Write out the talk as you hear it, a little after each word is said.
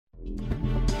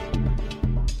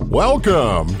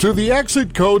Welcome to the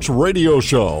Exit Coach Radio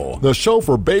Show, the show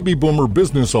for baby boomer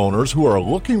business owners who are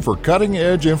looking for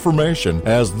cutting-edge information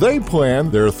as they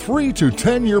plan their 3 to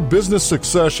 10-year business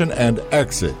succession and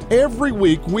exit. Every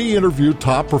week, we interview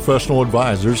top professional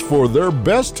advisors for their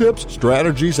best tips,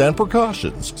 strategies, and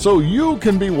precautions so you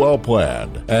can be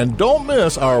well-planned. And don't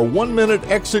miss our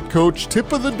 1-minute Exit Coach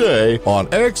tip of the day on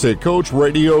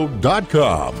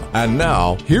exitcoachradio.com. And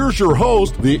now, here's your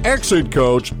host, the Exit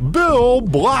Coach, Bill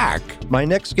Black. My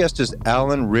next guest is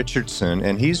Alan Richardson,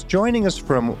 and he's joining us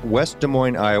from West Des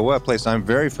Moines, Iowa, a place I'm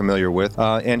very familiar with,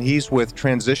 and he's with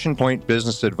Transition Point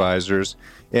Business Advisors.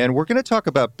 And we're going to talk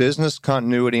about business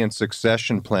continuity and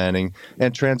succession planning.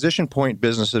 And Transition Point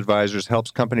Business Advisors helps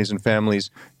companies and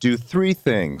families do 3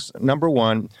 things. Number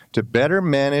 1, to better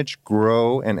manage,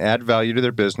 grow, and add value to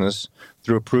their business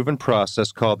through a proven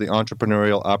process called the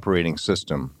Entrepreneurial Operating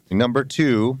System. Number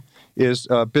 2 is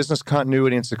business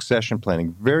continuity and succession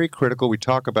planning. Very critical. We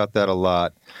talk about that a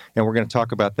lot, and we're going to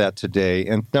talk about that today.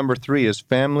 And number 3 is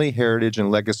family, heritage,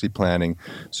 and legacy planning.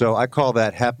 So I call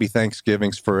that Happy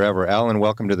Thanksgivings Forever. Alan,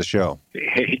 welcome to the show.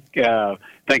 Hey,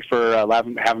 thanks for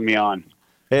having me on.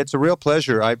 It's a real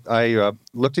pleasure. I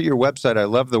looked at your website. I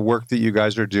love the work that you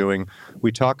guys are doing.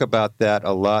 We talk about that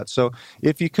a lot. So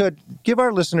if you could give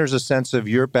our listeners a sense of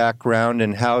your background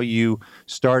and how you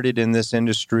started in this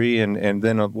industry, and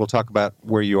then we'll talk about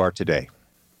where you are today.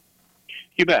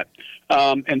 You bet.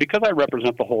 And because I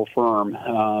represent the whole firm,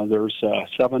 there's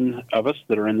 7 of us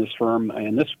that are in this firm,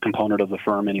 in this component of the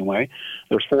firm anyway.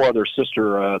 There's 4 other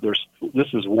this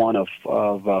is one of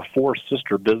 4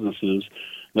 sister businesses.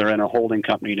 They're in a holding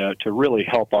company to really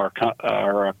help our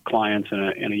clients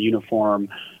in a uniform,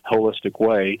 holistic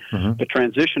way. Mm-hmm. The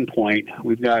Transition Point,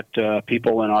 we've got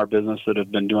people in our business that have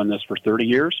been doing this for 30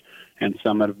 years, and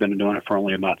some that have been doing it for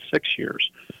only about 6 years.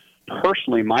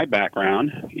 Personally, my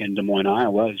background in Des Moines,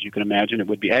 Iowa, as you can imagine, it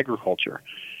would be agriculture.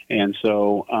 And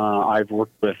so I've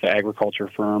worked with agriculture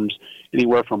firms,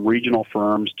 anywhere from regional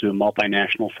firms to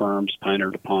multinational firms,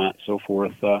 Pioneer, DuPont, so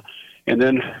forth. And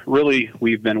then really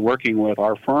we've been working with,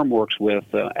 our firm works with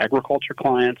agriculture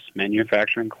clients,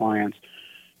 manufacturing clients,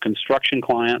 construction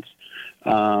clients,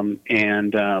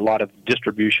 and a lot of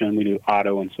distribution. We do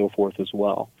auto and so forth as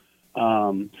well.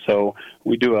 So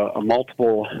we do a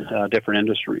multiple different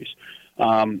industries.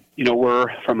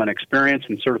 We're from an experience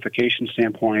and certification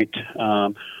standpoint,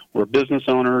 we're business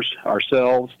owners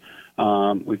ourselves.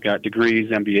 We've got degrees,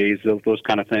 MBAs, those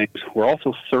kind of things. We're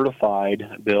also certified,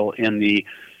 Bill, in the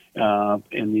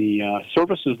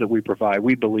services that we provide.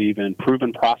 We believe in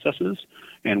proven processes,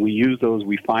 and we use those.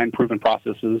 We find proven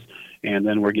processes, and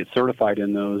then we get certified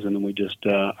in those, and then we just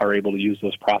are able to use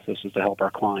those processes to help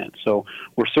our clients. So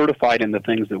we're certified in the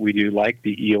things that we do, like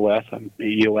the EOS and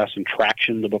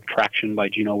Traction, the book Traction by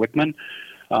Gino Wickman,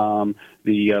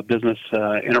 the Business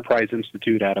Enterprise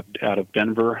Institute out of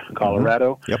Denver,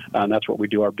 Colorado. Mm-hmm. Yep. That's what we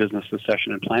do our business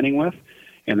succession and planning with.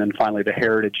 And then finally, the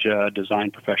Heritage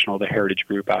Design Professional, the Heritage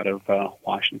Group out of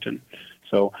Washington.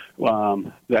 So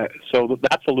that's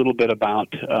a little bit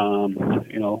about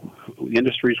the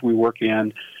industries we work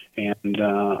in and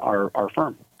our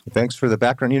firm. Thanks for the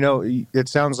background. It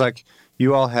sounds like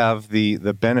you all have the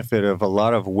benefit of a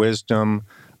lot of wisdom,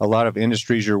 a lot of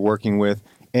industries you're working with,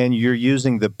 and you're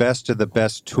using the best of the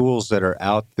best tools that are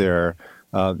out there.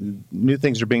 New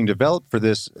things are being developed for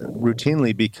this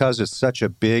routinely because it's such a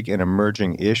big and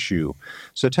emerging issue.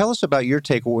 So tell us about your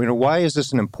take. Why is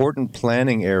this an important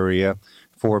planning area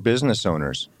for business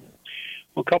owners?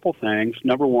 Well, a couple things.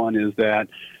 Number one is that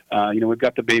we've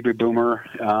got the baby boomer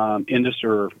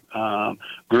industry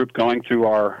group going through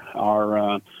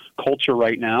our culture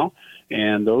right now,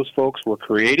 and those folks were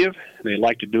creative. They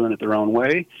like to do it their own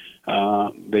way.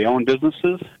 They own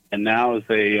businesses, and now as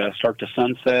they start to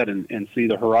sunset and see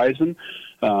the horizon,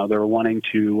 they're wanting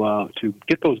to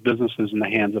get those businesses in the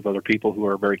hands of other people who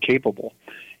are very capable.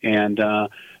 And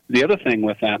the other thing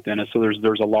with that then is so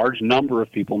there's a large number of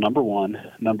people, number one.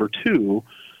 Number two,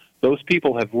 those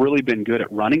people have really been good at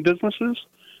running businesses,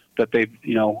 that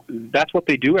that's what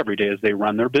they do every day is they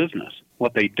run their business.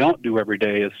 What they don't do every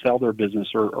day is sell their business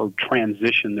or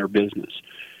transition their business.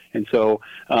 And so,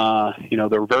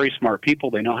 they're very smart people.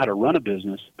 They know how to run a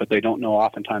business, but they don't know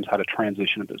oftentimes how to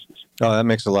transition a business. Oh, that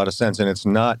makes a lot of sense. And it's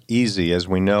not easy, as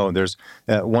we know. There's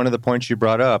one of the points you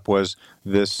brought up was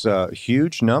this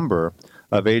huge number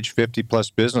of age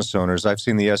 50-plus business owners. I've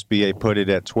seen the SBA put it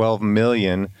at 12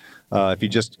 million. If you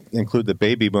just include the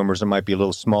baby boomers, it might be a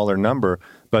little smaller number.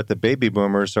 But the baby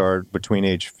boomers are between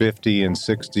age 50 and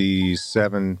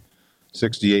 67,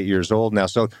 68 years old now.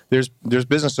 So there's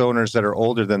business owners that are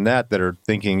older than that are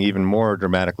thinking even more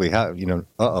dramatically,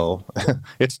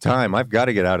 it's time. I've got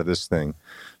to get out of this thing.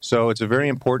 So it's a very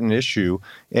important issue.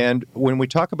 And when we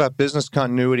talk about business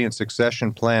continuity and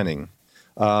succession planning,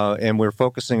 and we're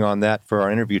focusing on that for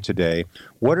our interview today,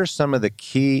 what are some of the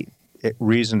key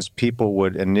reasons people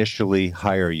would initially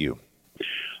hire you?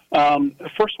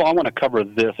 First of all, I want to cover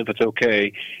this, if it's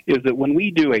okay, is that when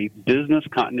we do a business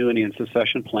continuity and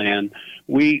succession plan,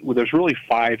 there's really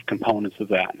 5 components of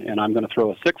that. And I'm going to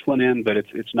throw a 6th one in, but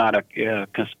it's not a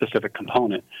specific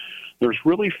component. There's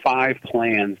really 5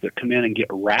 plans that come in and get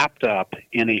wrapped up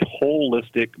in a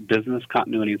holistic business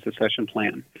continuity and succession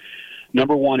plan.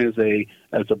 Number 1 is a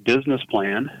business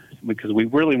plan, because we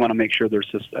really want to make sure there's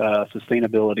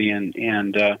sustainability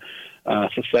and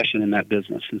succession in that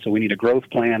business. And so we need a growth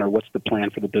plan, or what's the plan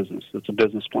for the business. It's a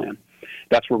business plan.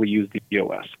 That's where we use the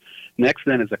EOS. Next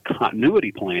then is a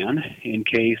continuity plan in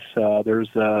case there's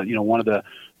one of the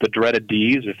dreaded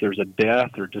Ds, if there's a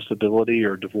death or disability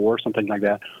or divorce, something like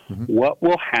that. Mm-hmm. What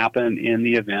will happen in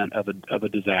the event of a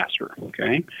disaster,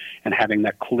 okay? And having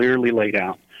that clearly laid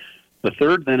out. The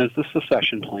third then is the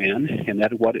succession plan, and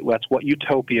that's what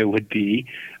utopia would be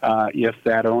if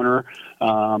that owner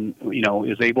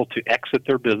is able to exit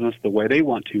their business the way they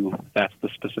want to. That's the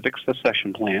specific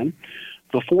succession plan.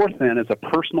 The fourth then is a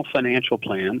personal financial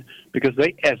plan, because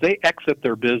as they exit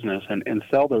their business and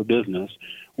sell their business,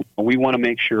 we want to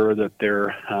make sure that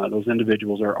those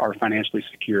individuals are financially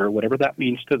secure, whatever that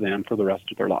means to them for the rest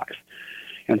of their life.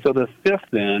 And so the 5th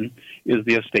then is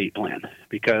the estate plan,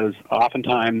 because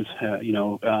oftentimes,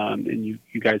 and you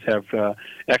guys have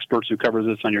experts who cover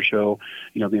this on your show,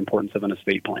 the importance of an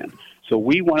estate plan. So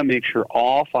we want to make sure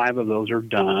all 5 of those are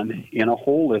done in a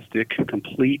holistic,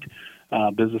 complete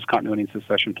business continuity and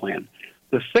succession plan.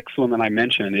 The 6th one that I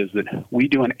mentioned is that we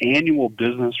do an annual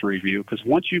business review, because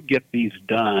once you get these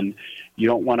done, you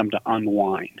don't want them to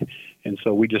unwind. And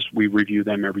so we review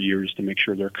them every year just to make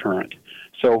sure they're current.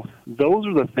 So those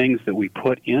are the things that we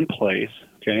put in place,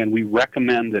 okay, and we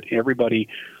recommend that everybody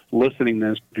listening to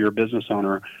this, if you're a business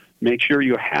owner, make sure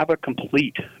you have a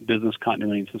complete business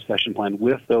continuity and succession plan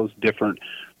with those different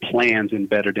plans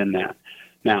embedded in that.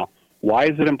 Now, why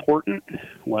is it important?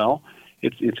 Well,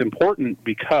 it's important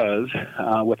because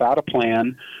without a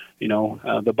plan,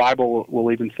 the Bible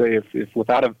will even say if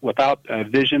without a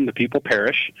vision, the people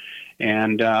perish.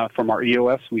 And from our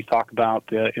EOS, we talk about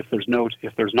if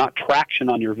there's not traction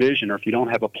on your vision, or if you don't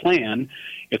have a plan,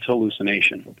 it's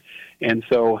hallucination. And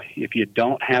so if you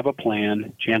don't have a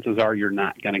plan, chances are you're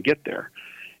not going to get there.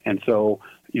 And so,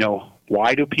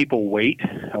 why do people wait,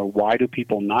 or why do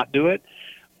people not do it?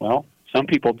 Well, some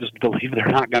people just believe they're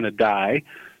not going to die.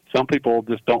 Some people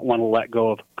just don't want to let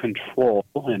go of control,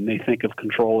 and they think of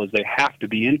control as they have to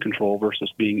be in control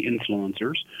versus being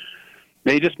influencers.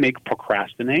 They just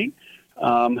procrastinate.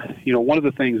 One of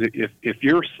the things, if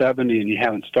you're 70 and you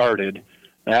haven't started,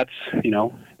 that's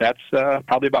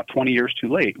probably about 20 years too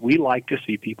late. We like to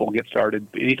see people get started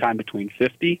anytime between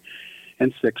 50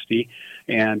 and 60,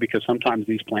 and because sometimes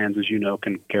these plans, as you know,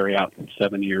 can carry out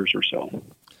 7 years or so.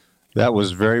 That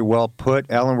was very well put.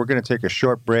 Alan, we're going to take a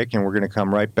short break, and we're going to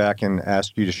come right back and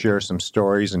ask you to share some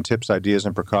stories and tips, ideas,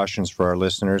 and precautions for our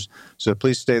listeners. So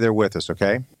please stay there with us,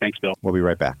 okay? Thanks, Bill. We'll be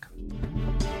right back.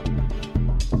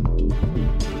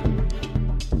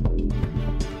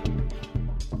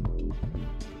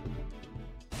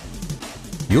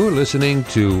 You're listening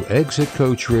to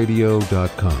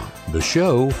ExitCoachRadio.com, the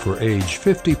show for age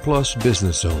 50-plus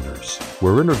business owners.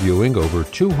 We're interviewing over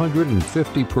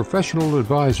 250 professional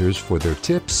advisors for their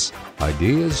tips,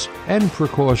 ideas, and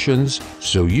precautions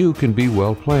so you can be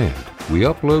well planned. We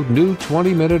upload new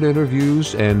 20-minute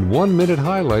interviews and 1-minute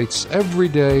highlights every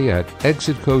day at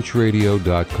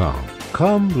ExitCoachRadio.com.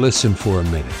 Come listen for a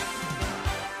minute.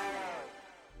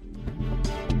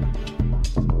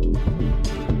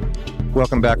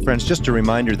 Welcome back, friends. Just a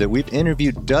reminder that we've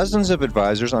interviewed dozens of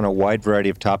advisors on a wide variety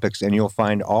of topics, and you'll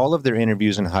find all of their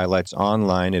interviews and highlights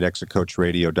online at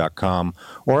ExitCoachRadio.com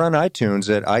or on iTunes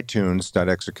at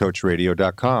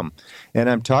itunes.exitcoachradio.com. And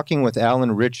I'm talking with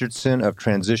Alan Richardson of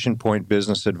Transition Point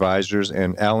Business Advisors.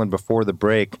 And Alan, before the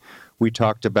break, we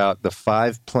talked about the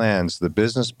 5 plans: the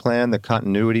business plan, the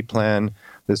continuity plan,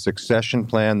 the succession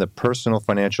plan, the personal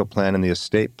financial plan, and the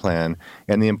estate plan,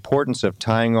 and the importance of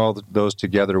tying all those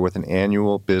together with an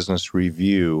annual business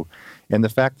review. And the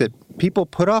fact that people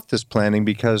put off this planning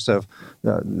because of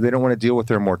they don't want to deal with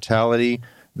their mortality.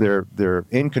 They're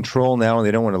in control now, and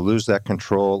they don't want to lose that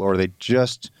control, or they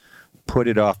just put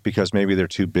it off because maybe they're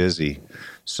too busy.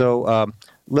 So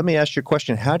let me ask you a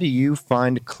question. How do you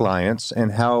find clients,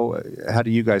 and how do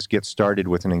you guys get started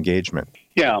with an engagement?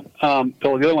 Yeah,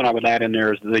 Bill, the other one I would add in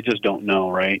there is that they just don't know,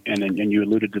 right? And you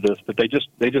alluded to this, but they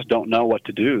just don't know what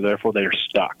to do. Therefore, they're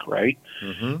stuck, right?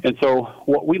 Mm-hmm. And so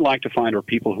what we like to find are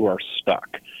people who are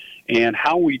stuck. And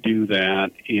how we do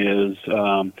that is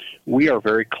we are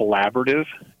very collaborative,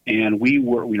 and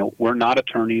we're not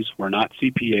attorneys, we're not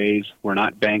CPAs, we're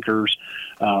not bankers,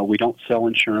 we don't sell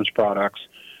insurance products,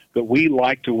 but we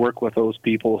like to work with those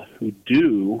people who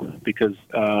do, because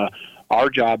our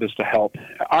job is to help.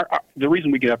 The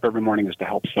reason we get up every morning is to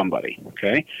help somebody,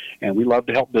 okay? And we love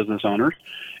to help business owners,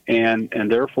 and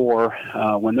therefore,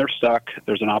 when they're stuck,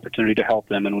 there's an opportunity to help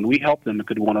them. And when we help them, it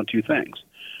could be one of two things.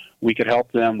 We could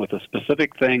help them with a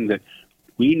specific thing that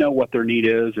we know what their need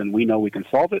is and we know we can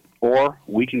solve it, or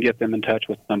we can get them in touch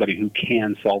with somebody who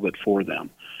can solve it for them.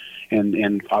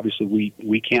 And obviously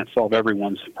we can't solve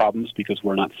everyone's problems because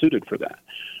we're not suited for that.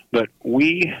 But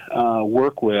we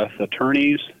work with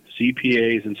attorneys,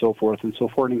 CPAs, and so forth. And so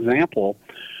for an example,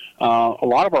 a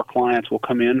lot of our clients will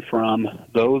come in from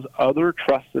those other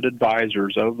trusted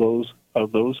advisors of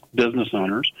those business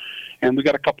owners, and we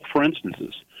got a couple for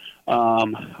instances.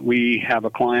 We have a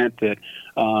client that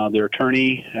their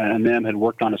attorney and them had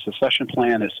worked on a succession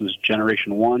plan. This was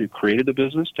Generation 1 who created the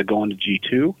business to go into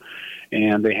G2,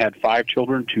 and they had 5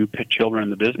 children, 2 children in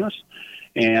the business.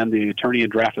 And the attorney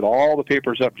had drafted all the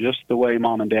papers up just the way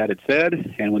mom and dad had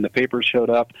said, and when the papers showed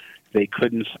up, they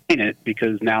couldn't sign it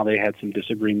because now they had some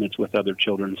disagreements with other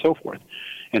children and so forth.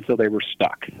 And so they were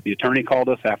stuck. The attorney called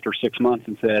us after 6 months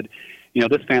and said,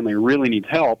 this family really needs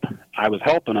help. I was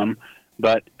helping them,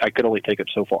 but I could only take it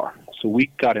so far. So we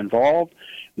got involved.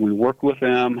 We worked with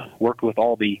them, worked with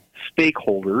all the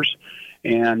stakeholders,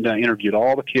 and interviewed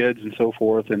all the kids and so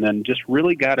forth, and then just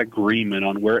really got agreement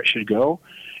on where it should go,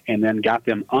 and then got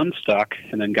them unstuck,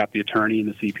 and then got the attorney and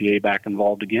the CPA back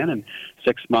involved again. And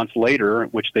 6 months later,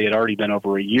 which they had already been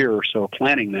over a year or so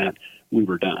planning that, we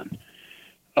were done.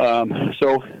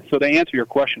 So to answer your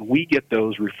question, we get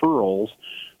those referrals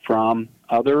from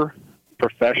other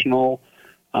professional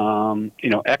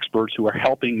experts who are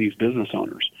helping these business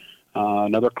owners.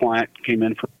 Another client came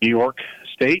in from New York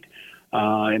State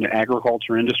in the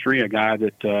agriculture industry, a guy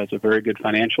that is a very good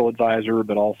financial advisor,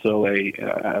 but also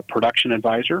a production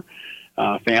advisor.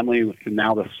 Family,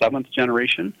 now the 7th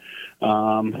generation,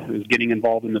 is getting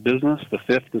involved in the business. The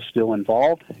 5th is still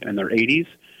involved in their 80s.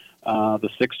 The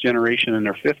 6th generation in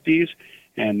their 50s.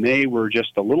 And they were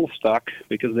just a little stuck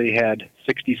because they had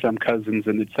 60-some cousins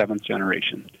in the 7th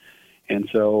generation. And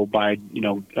so by,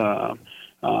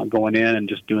 going in and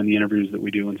just doing the interviews that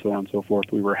we do and so on and so forth,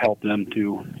 we were helping them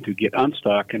to get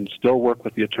unstuck and still work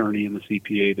with the attorney and the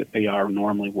CPA that they are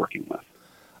normally working with.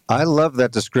 I love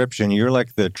that description. You're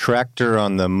like the tractor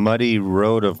on the muddy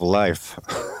road of life.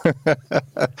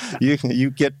 You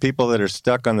get people that are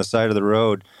stuck on the side of the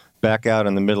road back out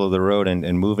in the middle of the road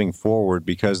and moving forward,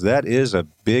 because that is a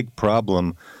big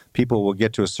problem. People will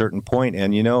get to a certain point,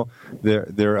 and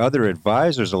there are other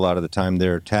advisors a lot of the time.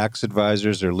 Their tax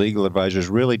advisors or legal advisors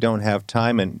really don't have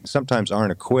time and sometimes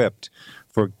aren't equipped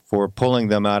for pulling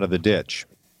them out of the ditch.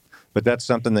 But that's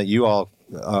something that you all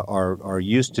are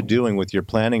used to doing with your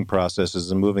planning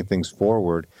processes and moving things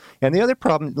forward. And the other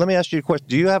problem, let me ask you a question.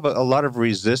 Do you have a lot of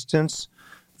resistance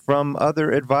from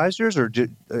other advisors, or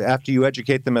after you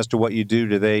educate them as to what you do,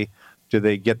 do they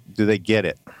get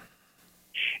it?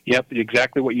 Yep,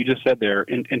 exactly what you just said there.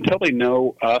 Until they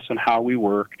know us and how we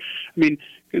work, these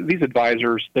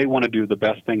advisors, they want to do the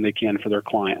best thing they can for their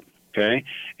client, okay?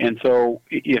 And so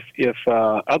if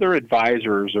other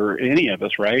advisors or any of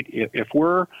us, right, if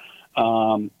we're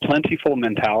plentiful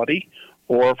mentality,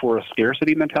 or for a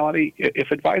scarcity mentality,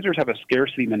 if advisors have a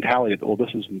scarcity mentality,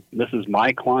 this is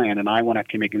my client and I want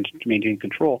to maintain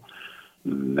control,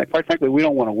 quite frankly, we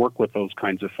don't want to work with those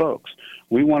kinds of folks.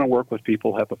 We want to work with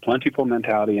people who have a plentiful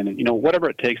mentality and whatever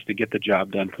it takes to get the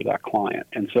job done for that client.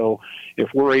 And so if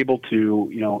we're able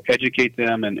to educate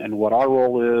them and what our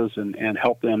role is and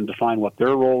help them define what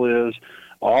their role is,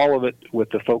 all of it with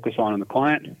the focus on the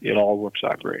client, it all works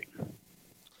out great.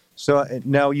 So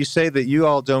now you say that you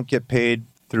all don't get paid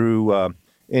through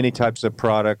any types of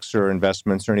products or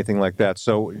investments or anything like that.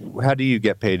 So how do you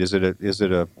get paid? Is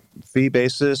it a fee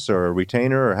basis or a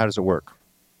retainer, or how does it work?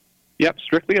 Yep,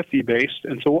 strictly a fee-based.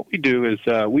 And so what we do is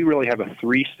we really have a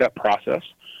 3-step process.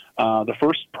 The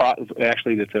first,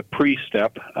 actually, that's a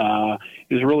pre-step,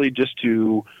 is really just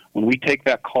when we take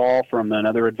that call from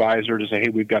another advisor to say, hey,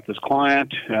 we've got this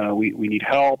client, we need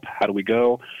help, how do we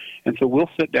go? And so we'll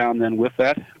sit down then with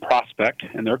that prospect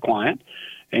and their client,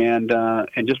 and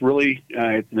just really,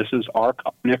 this is our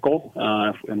nickel,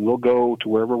 and we'll go to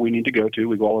wherever we need to go to.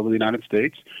 We go all over the United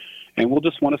States, and we'll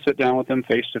just want to sit down with them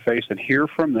face to face and hear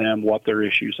from them what their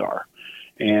issues are.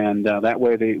 And that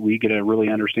way we get to really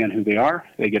understand who they are.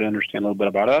 They get to understand a little bit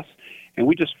about us. And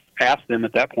we just ask them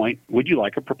at that point, would you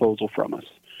like a proposal from us?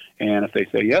 And if they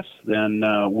say yes, then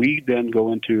we then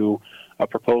go into a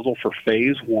proposal for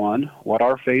phase one. What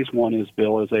our phase one is,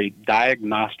 Bill, is a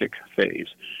diagnostic phase.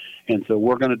 And so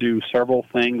we're going to do several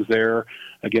things there,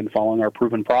 again, following our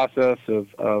proven process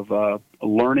of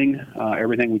learning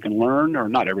everything we can learn, or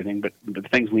not everything, but the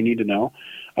things we need to know,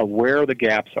 of where the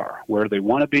gaps are, where they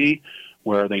want to be,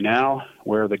 where are they now,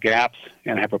 where are the gaps,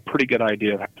 and have a pretty good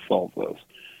idea of how to solve those.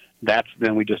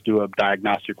 Then we just do a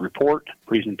diagnostic report,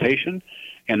 presentation,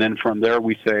 and then from there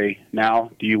we say,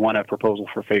 now, do you want a proposal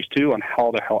for phase two on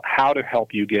how to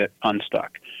help you get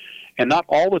unstuck? And not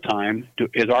all the time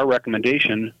is our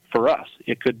recommendation for us.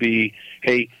 It could be,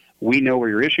 hey, we know where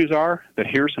your issues are, but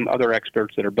here's some other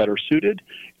experts that are better suited,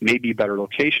 maybe better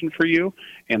location for you,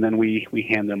 and then we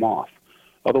hand them off.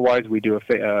 Otherwise, we do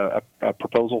a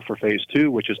proposal for phase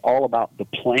two, which is all about the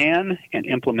plan and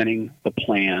implementing the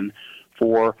plan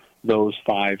for those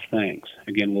 5 things.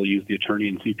 Again, we'll use the attorney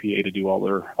and CPA to do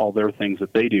all their things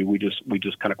that they do. We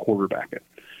just kind of quarterback it.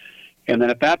 And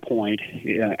then at that point,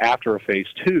 after a phase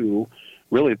two,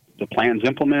 really the plan's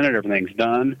implemented, everything's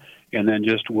done, and then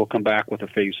we'll come back with a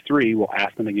phase three. We'll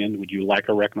ask them again, would you like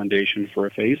a recommendation for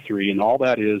a phase three? And all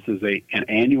that is an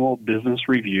annual business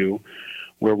review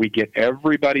where we get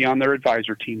everybody on their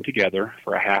advisor team together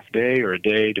for a half day or a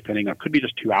day, depending on, could be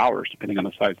just 2 hours, depending on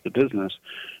the size of the business.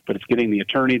 But it's getting the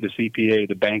attorney, the CPA,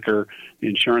 the banker, the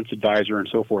insurance advisor, and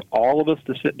so forth, all of us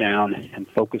to sit down and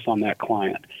focus on that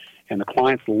client. And the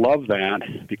clients love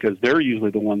that because they're usually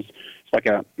the ones. It's like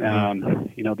the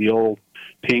old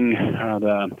ping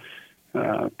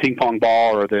pong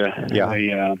ball, or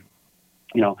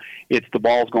it's the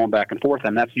balls going back and forth,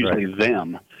 and that's usually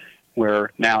them. Where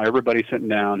now everybody's sitting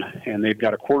down and they've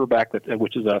got a quarterback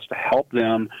which is us, to help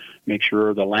them make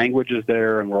sure the language is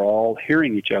there and we're all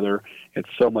hearing each other. It's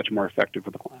so much more effective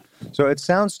for the client. So it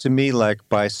sounds to me like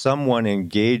by someone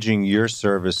engaging your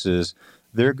services,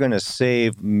 they're going to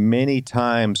save many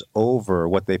times over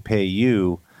what they pay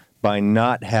you by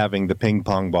not having the ping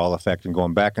pong ball effect and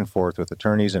going back and forth with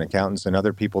attorneys and accountants and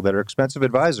other people that are expensive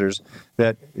advisors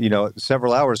that,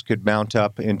 several hours could mount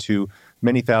up into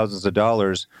many thousands of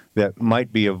dollars that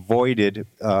might be avoided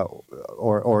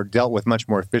or dealt with much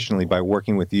more efficiently by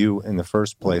working with you in the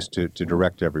first place to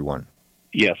direct everyone.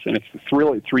 Yes, and it's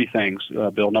really 3 things,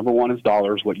 Bill. Number 1 is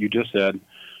dollars, what you just said.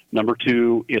 Number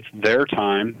 2, it's their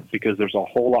time, because there's a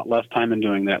whole lot less time in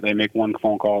doing that. They make one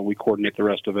phone call, we coordinate the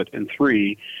rest of it. And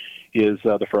 3 is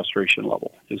the frustration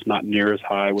level is not near as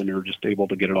high when you're just able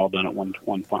to get it all done at one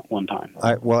time.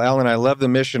 Well, Alan, I love the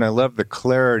mission. I love the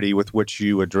clarity with which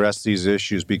you address these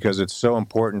issues, because it's so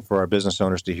important for our business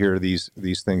owners to hear these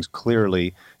things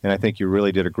clearly, and I think you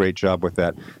really did a great job with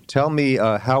that. Tell me,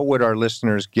 how would our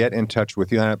listeners get in touch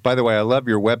with you? And by the way, I love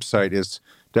your website. It's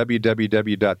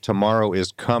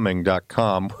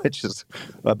www.tomorrowiscoming.com, which is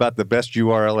about the best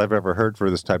URL I've ever heard for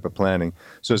this type of planning.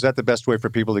 So is that the best way for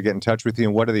people to get in touch with you,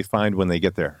 and what do they find when they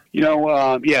get there? It's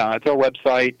our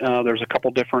website. There's a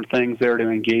couple different things there to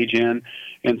engage in,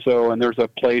 and there's a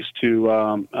place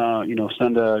to,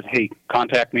 send hey,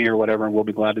 contact me or whatever, and we'll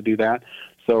be glad to do that.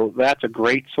 So that's a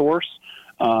great source.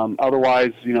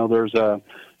 Otherwise, there's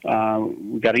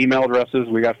we got email addresses,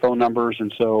 we got phone numbers,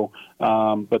 and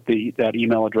but that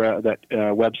email address, that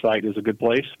website is a good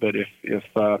place. But if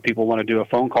people want to do a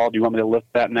phone call, do you want me to list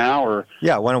that now, or?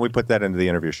 Yeah, why don't we put that into the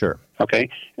interview? Sure. Okay.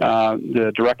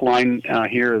 The direct line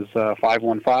here is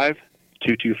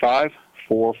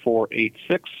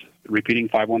 515-225-4486. Repeating,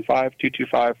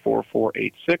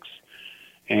 515-225-4486.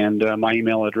 And my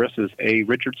email address is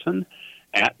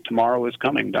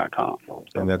arichardson@tomorrowiscoming.com.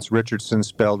 And that's Richardson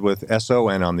spelled with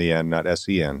S-O-N on the end, not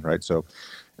S-E-N, right? So,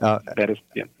 that is,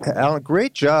 yeah. Alan,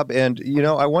 great job. And,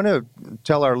 I want to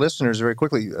tell our listeners very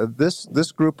quickly,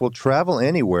 this group will travel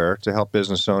anywhere to help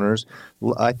business owners.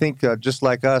 I think just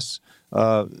like us,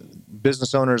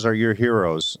 business owners are your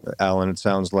heroes, Alan, it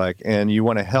sounds like, and you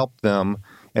want to help them,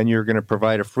 and you're going to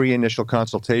provide a free initial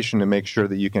consultation to make sure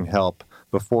that you can help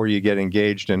before you get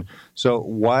engaged. And so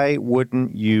why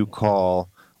wouldn't you call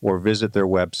or visit their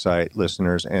website,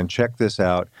 listeners, and check this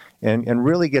out and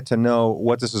really get to know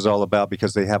what this is all about,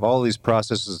 because they have all these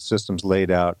processes and systems laid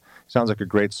out. Sounds like a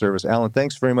great service. Alan,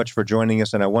 thanks very much for joining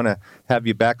us, and I want to have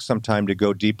you back sometime to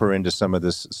go deeper into some of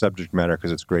this subject matter,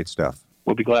 because it's great stuff.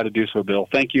 We'll be glad to do so, Bill.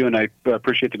 Thank you, and I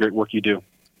appreciate the great work you do.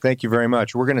 Thank you very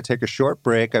much. We're going to take a short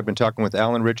break. I've been talking with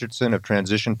Alan Richardson of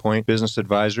Transition Point Business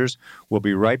Advisors. We'll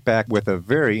be right back with a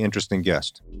very interesting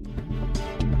guest.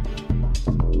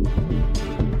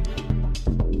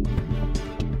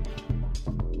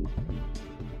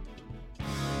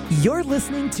 You're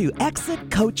listening to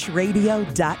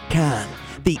ExitCoachRadio.com,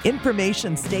 the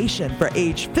information station for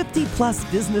age 50-plus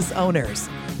business owners,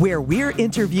 where we're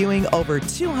interviewing over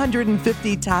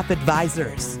 250 top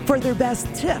advisors for their best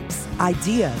tips,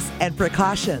 ideas, and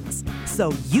precautions,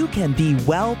 so you can be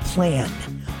well planned.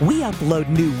 We upload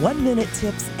new 1-minute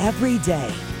tips every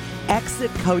day.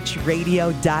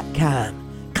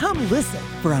 ExitCoachRadio.com. Come listen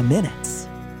for a minute.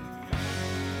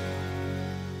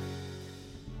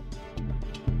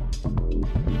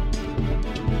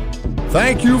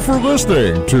 Thank you for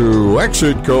listening to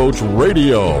Exit Coach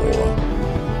Radio.